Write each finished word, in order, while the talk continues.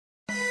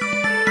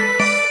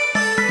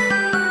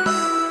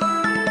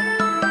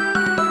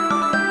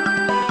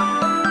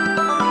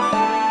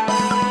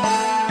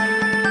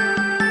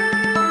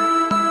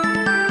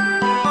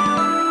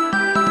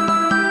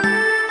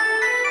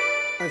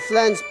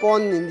friends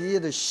born in the year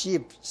of the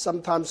sheep,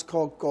 sometimes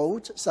called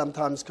goat,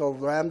 sometimes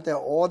called ram, they're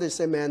all the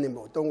same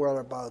animal. Don't worry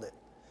about it.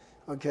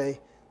 Okay?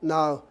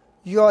 Now,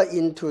 you are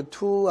into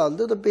two a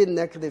little bit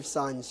negative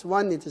signs.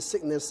 One is the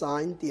sickness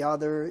sign. The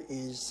other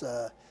is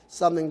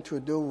something to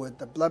do with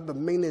the blood, but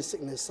mainly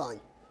sickness sign.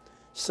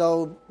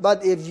 So,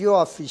 but if you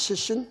are a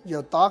physician,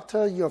 you're a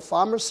doctor, you're a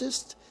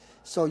pharmacist,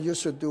 so you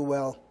should do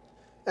well.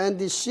 And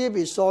the sheep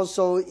is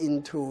also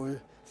into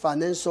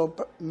financial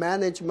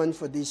management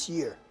for this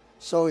year.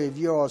 So if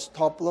you're a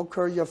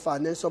stockbroker, you're a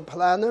financial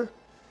planner,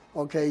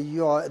 okay,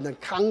 you're an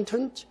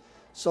accountant,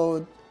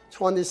 so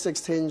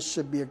 2016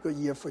 should be a good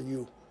year for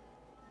you.